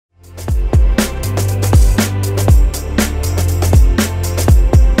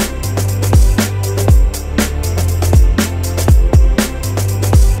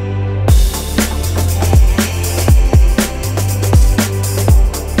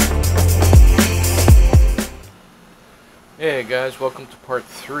Hey guys, welcome to part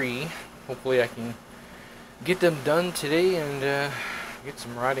 3. Hopefully I can get them done today and get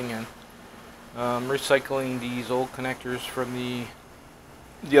some riding in. I'm recycling these old connectors from the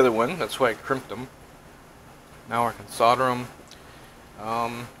other one. That's why I crimped them. Now I can solder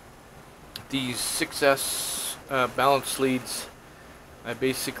them. These 6S balance leads, I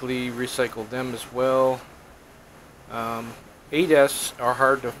basically recycled them as well. 8S are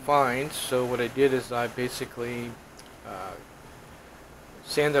hard to find, so what I did is I basically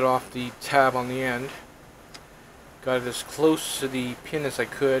sanded off the tab on the end, got it as close to the pin as I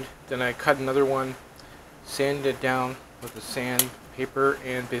could, then I cut another one, sanded it down with the sandpaper,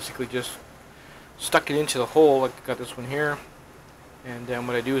 and basically just stuck it into the hole. Like I got this one here, and then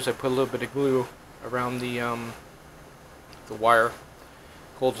what I do is I put a little bit of glue around the wire,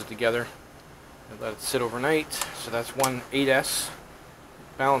 holds it together, and let it sit overnight. So that's one 8S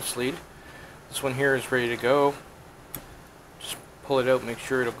balance lead. This one here is ready to go. Just pull it out, make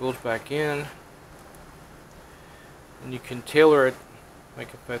sure it goes back in, and you can tailor it. Like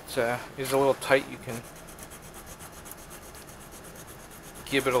if it is a little tight, you can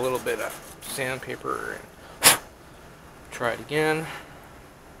give it a little bit of sandpaper and try it again.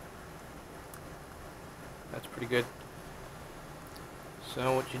 That's pretty good.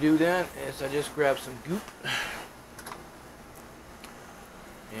 So what you do then is I just grab some goop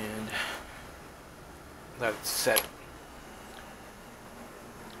and let it set.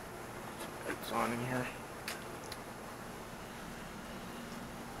 It's on in here.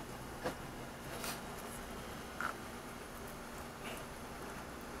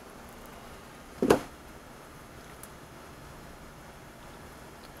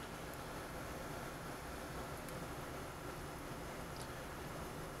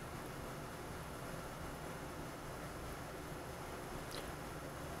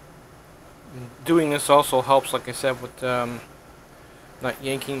 Doing this also helps, like I said, with not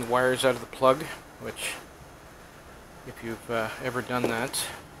yanking the wires out of the plug, which, if you've ever done that,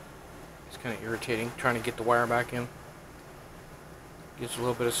 it's kind of irritating trying to get the wire back in. Gives a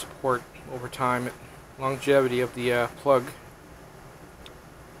little bit of support over time, longevity of the plug.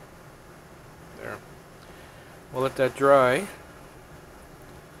 There. We'll let that dry,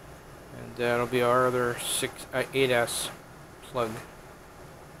 and that'll be our other 8S plug.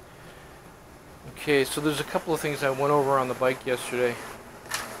 Okay, so there's a couple of things I went over on the bike yesterday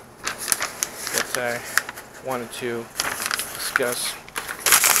that I wanted to discuss.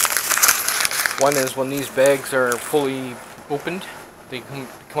 One is when these bags are fully opened, they come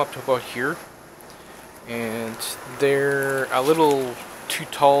up to about here, and they're a little too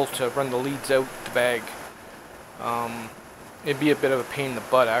tall to run the leads out the bag. It'd be a bit of a pain in the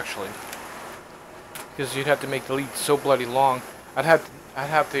butt, actually, because you'd have to make the leads so bloody long. I'd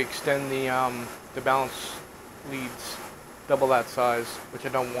have to extend the balance leads double that size, which I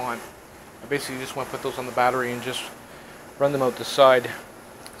don't want. I basically just want to put those on the battery and just run them out the side.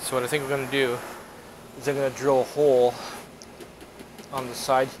 So what I think I'm going to do is I'm going to drill a hole on the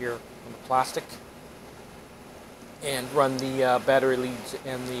side here on the plastic and run the battery leads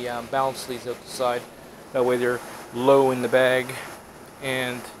and the balance leads out the side. That way they're low in the bag,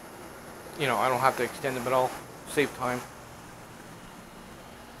 and I don't have to extend them at all. Save time.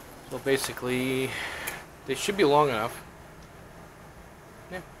 So basically, they should be long enough.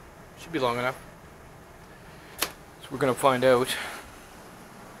 Yeah, should be long enough. So we're going to find out.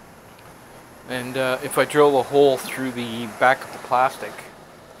 And if I drill a hole through the back of the plastic,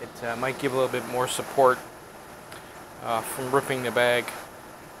 it might give a little bit more support from ripping the bag.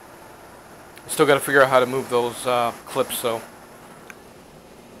 Still got to figure out how to move those clips, so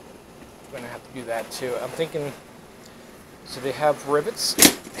I'm going to have to do that too. I'm thinking, so they have rivets,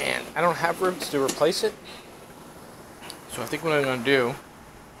 and I don't have rivets to replace it. So I think what I'm going to do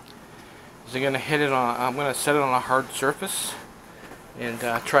is I'm going to set it on a hard surface and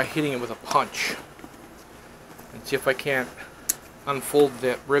try hitting it with a punch and see if I can't unfold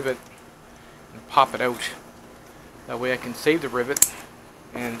that rivet and pop it out. That way I can save the rivet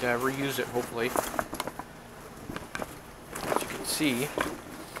and reuse it, hopefully. As you can see,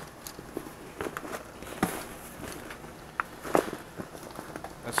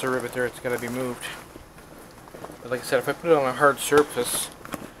 that's the rivet there. It's got to be moved. But like I said, if I put it on a hard surface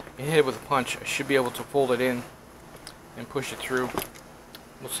and hit it with a punch, I should be able to fold it in and push it through.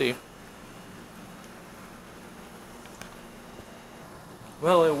 We'll see.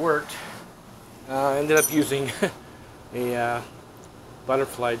 Well, it worked. I ended up using a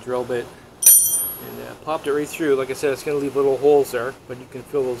butterfly drill bit and popped it right through. Like I said, it's going to leave little holes there, but you can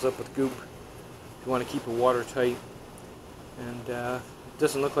fill those up with goop if you want to keep it watertight. And it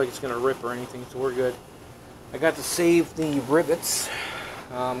doesn't look like it's going to rip or anything, so we're good. I got to save the rivets.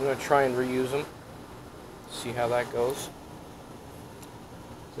 I'm going to try and reuse them. See how that goes.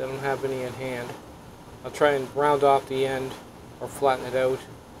 I don't have any in hand. I'll try and round off the end or flatten it out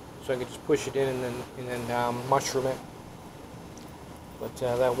so I can just push it in and then mushroom it. But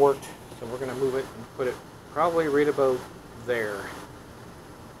that worked, so we're going to move it and put it probably right about there.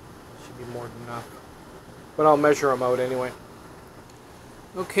 Should be more than enough. But I'll measure them out anyway.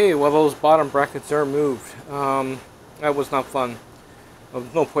 Okay, well, those bottom brackets are moved. That was not fun. There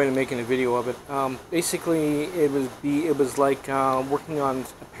was no point in making a video of it. Basically, it was like working on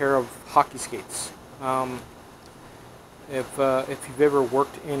a pair of hockey skates. If you've ever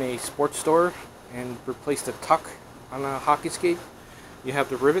worked in a sports store and replaced a tuck on a hockey skate, you have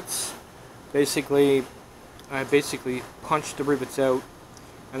the rivets. Basically, I punched the rivets out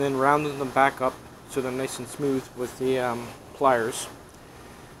and then rounded them back up so they're nice and smooth with the pliers.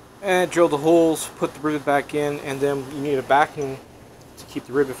 And drill the holes, put the rivet back in, and then you need a backing to keep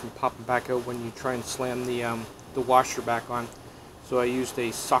the rivet from popping back out when you try and slam the washer back on. So I used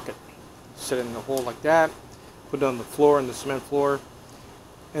a socket, set it in the hole like that, put it on the floor, on the cement floor,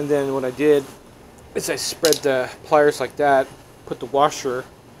 and then what I did is I spread the pliers like that, put the washer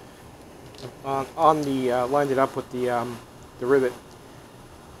on the lined it up with the rivet,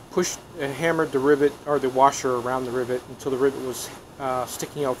 pushed and hammered the rivet or the washer around the rivet until the rivet was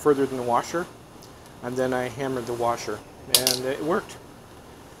sticking out further than the washer, and then I hammered the washer, and it worked.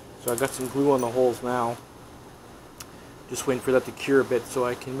 So I got some glue on the holes now. Just waiting for that to cure a bit so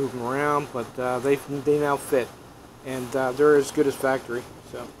I can move them around, but they now fit, and they're as good as factory,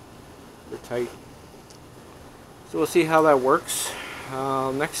 so they're tight. So we'll see how that works.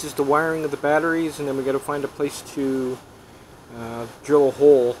 Next is the wiring of the batteries, and then we got to find a place to drill a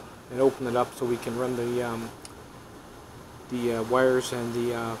hole and open it up so we can run the wires and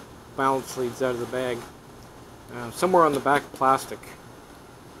the balance leads out of the bag. Somewhere on the back plastic,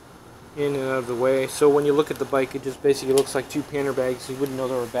 in and out of the way, so when you look at the bike it just basically looks like two panner bags. You wouldn't know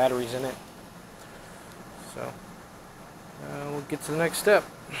there were batteries in it. So we'll get to the next step.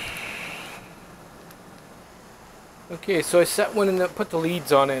 Okay, so I set one in the, put the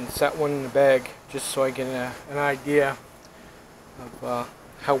leads on it and set one in the bag just so I get an idea of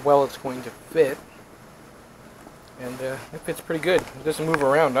how well it's going to fit. And it fits pretty good. It doesn't move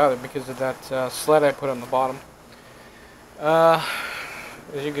around either because of that sled I put on the bottom.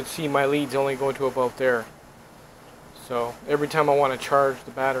 As you can see, my leads only go to about there. So every time I want to charge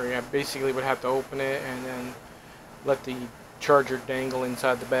the battery, I basically would have to open it and then let the charger dangle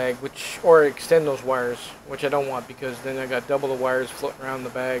inside the bag, or extend those wires, which I don't want because then I got double the wires floating around the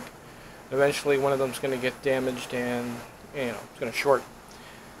bag. Eventually one of them's going to get damaged and it's going to short.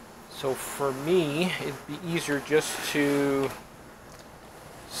 So for me, it'd be easier just to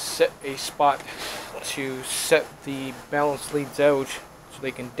set a spot to set the balance leads out so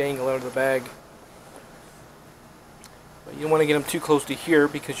they can dangle out of the bag. But you don't want to get them too close to here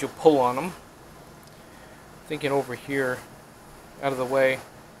because you'll pull on them. Thinking over here, out of the way.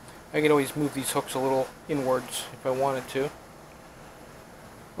 I can always move these hooks a little inwards if I wanted to.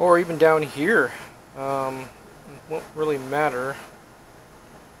 Or even down here. It won't really matter.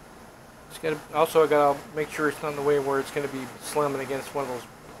 Also, I gotta make sure it's not in the way where it's gonna be slamming against one of those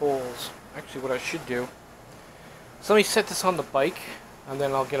poles. Actually, what I should do. So let me set this on the bike, and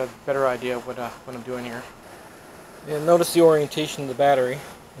then I'll get a better idea of what I'm doing here. And notice the orientation of the battery.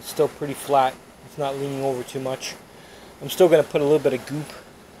 It's still pretty flat. It's not leaning over too much. I'm still going to put a little bit of goop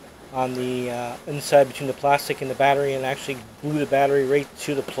on the inside between the plastic and the battery and actually glue the battery right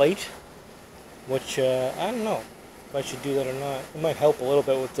to the plate, which I don't know if I should do that or not. It might help a little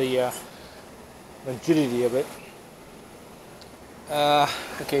bit with the rigidity of it.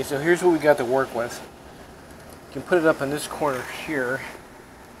 Okay, so here's what we got to work with. You can put it up in this corner here,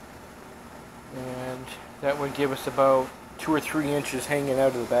 and that would give us about 2 or 3 inches hanging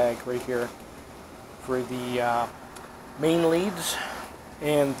out of the bag right here for the main leads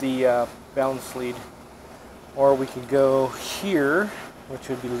and the balance lead. Or we could go here, which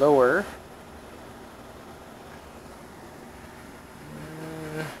would be lower.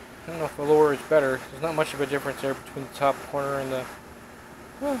 I don't know if the lower is better. There's not much of a difference there between the top corner and the...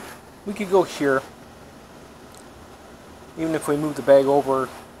 Well, we could go here. Even if we move the bag over,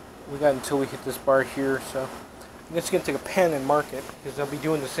 we got until we hit this bar here, so I'm just going to take a pen and mark it, because I'll be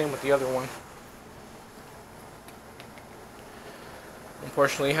doing the same with the other one.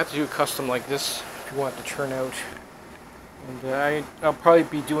 Unfortunately, you have to do a custom like this if you want it to turn out. And I'll probably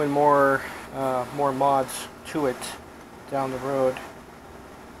be doing more mods to it down the road.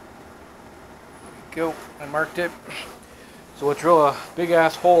 There we go, I marked it. So we'll drill a big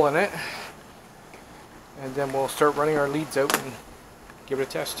ass hole in it. and then we'll start running our leads out and give it a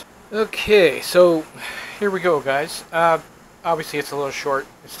test. Okay, so here we go, guys. Obviously it's a little short.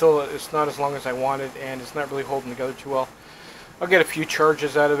 It's not as long as I wanted, and it's not really holding together too well. I'll get a few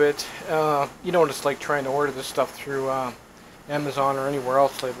charges out of it. You know what it's like trying to order this stuff through Amazon or anywhere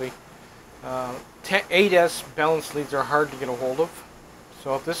else lately. 8S balanced leads are hard to get a hold of.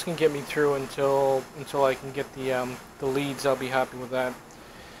 So if this can get me through until I can get the leads, I'll be happy with that.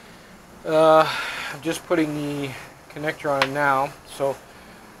 I'm just putting the connector on it now, so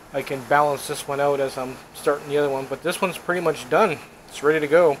I can balance this one out as I'm starting the other one. But this one's pretty much done. It's ready to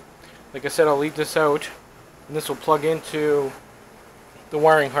go. Like I said, I'll leave this out, and this will plug into the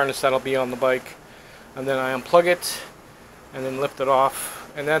wiring harness that'll be on the bike. And then I unplug it, and then lift it off.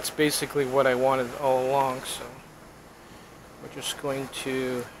 And that's basically what I wanted all along. So we're just going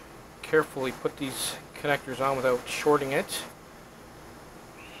to carefully put these connectors on without shorting it.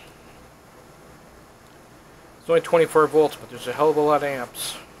 It's only 24 volts, but there's a hell of a lot of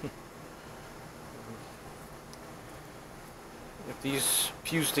amps. If these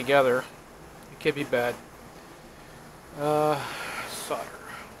fuse together, it could be bad. Solder.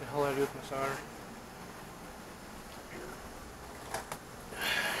 What the hell do I do with my solder?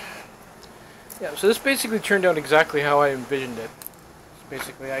 Yeah, so this basically turned out exactly how I envisioned it.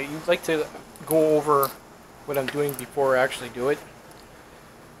 Basically, I like to go over what I'm doing before I actually do it.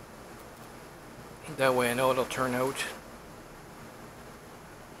 That way I know it'll turn out.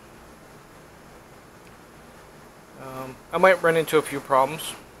 I might run into a few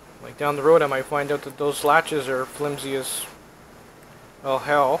problems. Like down the road I might find out that those latches are flimsy as all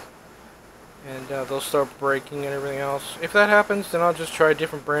hell. And they'll start breaking and everything else. If that happens, then I'll just try a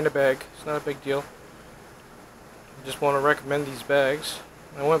different brand of bag. It's not a big deal. I just want to recommend these bags.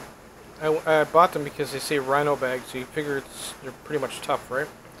 I bought them because they say Rhino bags, so you figure they're pretty much tough, right?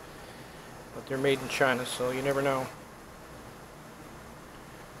 But they're made in China, so you never know.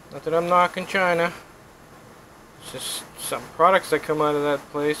 Not that I'm knocking China. It's just some products that come out of that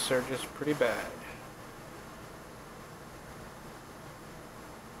place are just pretty bad.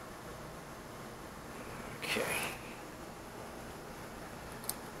 Okay.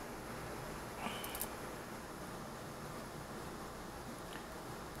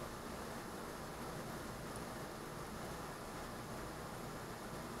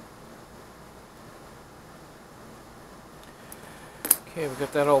 Okay, we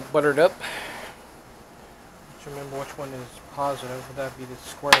got that all buttered up. Let's remember which one is positive. Would that be the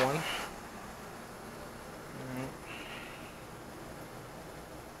square one? Alright.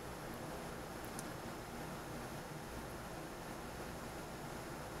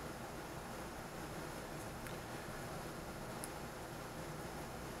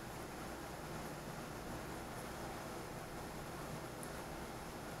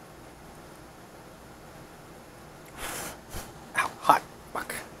 Hot.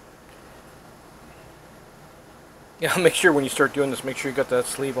 Fuck. Yeah, make sure when you start doing this, make sure you got that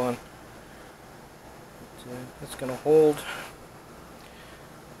sleeve on. It's going to hold. To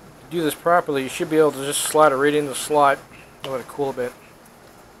do this properly, you should be able to just slide it right in the slot. Let it cool a bit.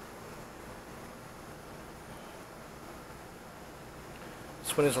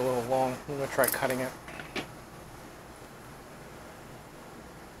 This one is a little long. I'm going to try cutting it.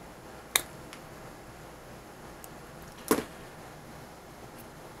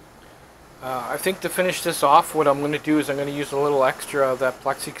 I think to finish this off, what I'm going to do is I'm going to use a little extra of that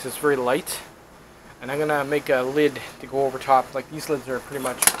plexi because it's very light. And I'm going to make a lid to go over top. Like these lids are pretty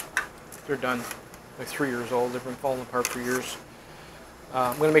much, they're done. They're 3 years old. They've been falling apart for years.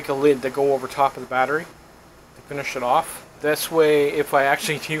 I'm going to make a lid to go over top of the battery to finish it off. This way, if I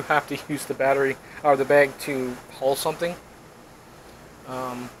actually do have to use the battery or the bag to haul something,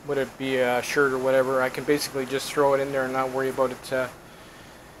 would it be a shirt or whatever, I can basically just throw it in there and not worry about it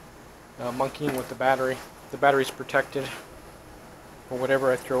monkeying with the battery. The battery's protected for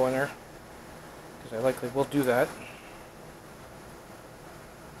whatever I throw in there, because I likely will do that.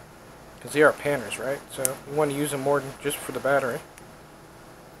 Because they are panners, right? So you want to use them more than just for the battery.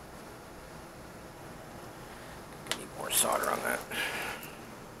 Need more solder on that.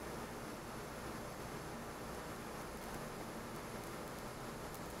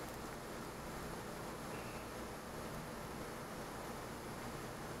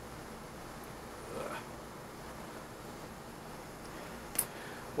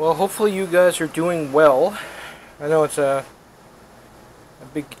 Well, hopefully you guys are doing well. I know it's a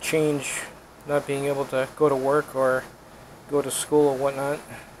big change not being able to go to work or go to school or whatnot.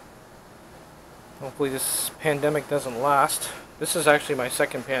 Hopefully this pandemic doesn't last. This is actually my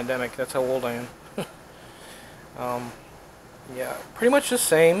second pandemic. That's how old I am. Yeah, pretty much the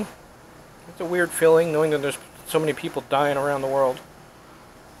same. It's a weird feeling knowing that there's so many people dying around the world.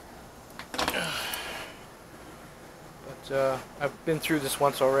 But I've been through this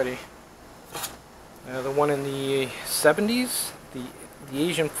once already. The one in the 70s, the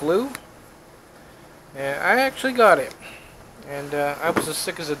Asian flu. And I actually got it. And I was as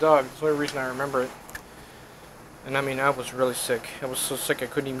sick as a dog. That's the only reason I remember it. And I mean, I was really sick. I was so sick I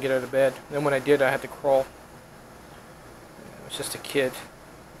couldn't even get out of bed. And then when I did, I had to crawl. I was just a kid.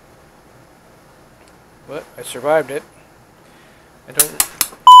 But I survived it.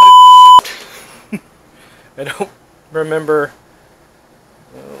 I don't remember.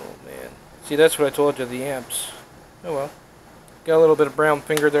 Oh man. See, that's what I told you, the amps. Oh well. Got a little bit of brown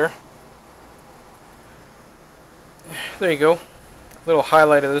finger there. There you go. Little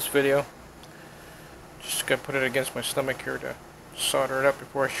highlight of this video. Just gotta put it against my stomach here to solder it up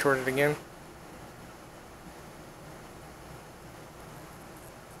before I short it again.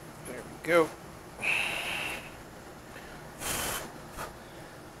 There we go.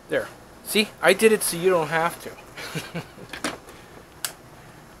 There. See? I did it so you don't have to.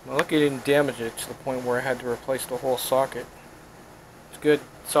 Well, lucky I didn't damage it to the point where I had to replace the whole socket. It's good.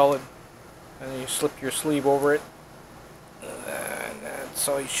 Solid. And then you slip your sleeve over it. And that's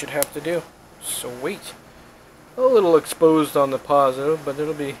all you should have to do. So wait. A little exposed on the positive, but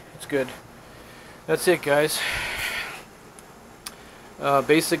it's good. That's it, guys.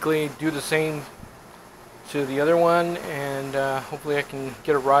 Basically do the same to the other one, and hopefully I can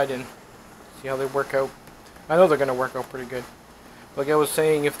get a ride in, see how they work out. I know they're going to work out pretty good. Like I was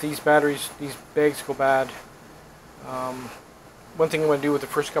saying, if these bags go bad, one thing I'm going to do with the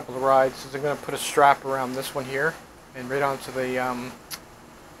first couple of rides is I'm going to put a strap around this one here and right onto the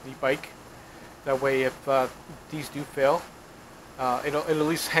bike. That way, if these do fail, it'll at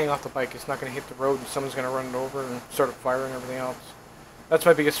least hang off the bike. It's not going to hit the road and someone's going to run it over and start a fire and everything else. That's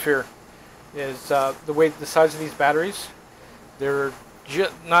my biggest fear. Is the size of these batteries. They're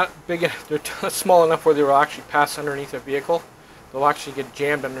just not big enough. They're small enough where they will actually pass underneath a vehicle. They'll actually get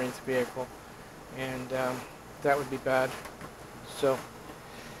jammed underneath the vehicle, and that would be bad. So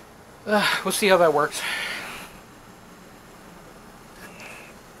we'll see how that works.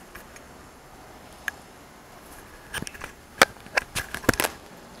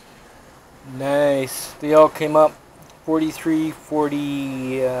 Nice. They all came up 43,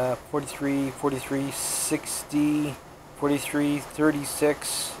 40, 43, 43, 60, 43,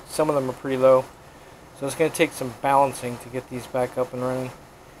 36. Some of them are pretty low. So it's going to take some balancing to get these back up and running.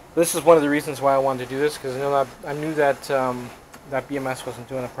 This is one of the reasons why I wanted to do this, because I knew that that BMS wasn't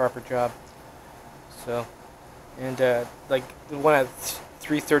doing a proper job. So, and like the one at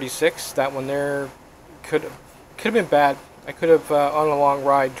 336, that one there could have been bad. I could have on a long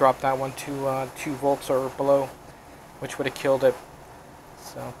ride dropped that one to 2 volts or below, which would have killed it.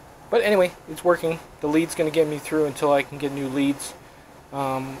 So, but anyway, it's working. The lead's going to get me through until I can get new leads.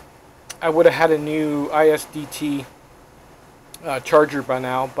 I would have had a new ISDT charger by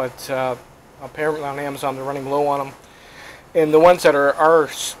now, but apparently on Amazon they're running low on them. And the ones that are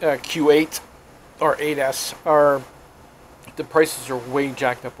Q8 or 8S are, the prices are way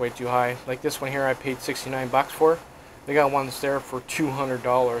jacked up, way too high. Like this one here, I paid 69 bucks for. They got ones there for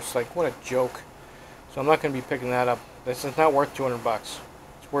 $200. Like, what a joke. So I'm not going to be picking that up. This is not worth 200 bucks.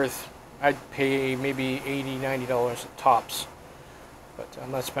 It's worth, I'd pay maybe $80, $90 at tops. But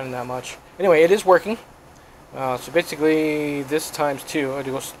I'm not spending that much. Anyway, it is working. So basically, this times 2. I'll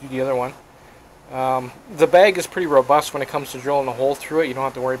just do the other one. The bag is pretty robust when it comes to drilling a hole through it. You don't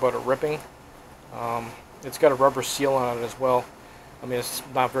have to worry about it ripping. It's got a rubber seal on it as well. I mean, it's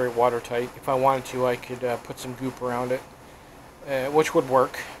not very watertight. If I wanted to, I could put some goop around it, which would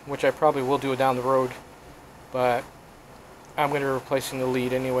work, which I probably will do down the road. But I'm going to be replacing the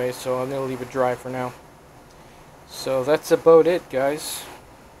lead anyway, so I'm going to leave it dry for now. So that's about it, guys.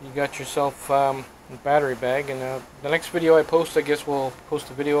 You got yourself a battery bag, and the next video I post, I guess we'll post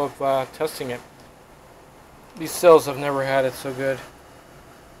a video of testing it. These cells, I've never had it so good.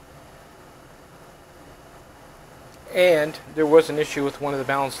 And there was an issue with one of the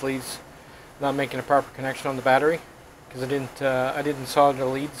balance leads not making a proper connection on the battery, because I didn't solder the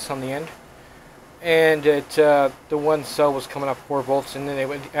leads on the end, and the one cell was coming up 4 volts, and then they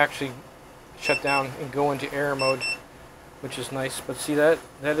would actually shut down and go into error mode, which is nice. But see, that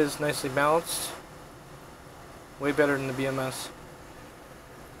is nicely balanced, way better than the BMS.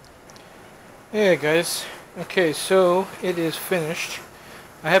 Yeah, guys. Okay, so it is finished.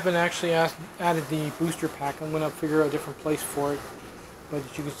 I haven't actually added the booster pack. I'm going to figure out a different place for it. But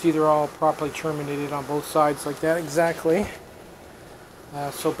as you can see, they're all properly terminated on both sides like that, exactly.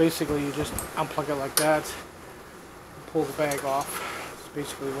 So basically, you just unplug it like that, pull the bag off.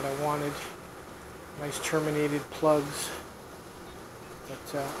 basically what I wanted. Nice terminated plugs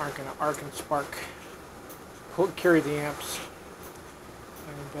that aren't going to arc and spark, carry the amps.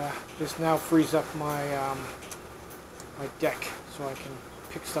 And this now frees up my my deck, so I can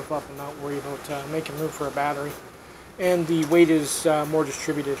pick stuff up and not worry about making room for a battery. And the weight is more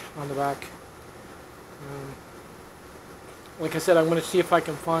distributed on the back. Like I said, I'm going to see if I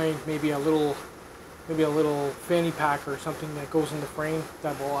can find maybe a little fanny pack or something that goes in the frame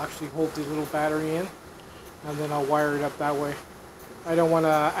that will actually hold the little battery in, and then I'll wire it up that way. I don't want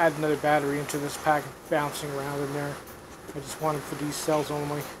to add another battery into this pack bouncing around in there. I just want it for these cells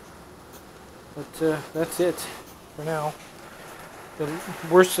only. But that's it for now. The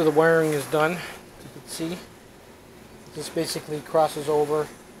worst of the wiring is done, as you can see. This basically crosses over,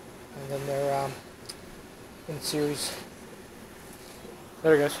 and then they're in series.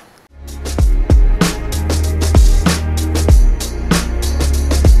 There, guys.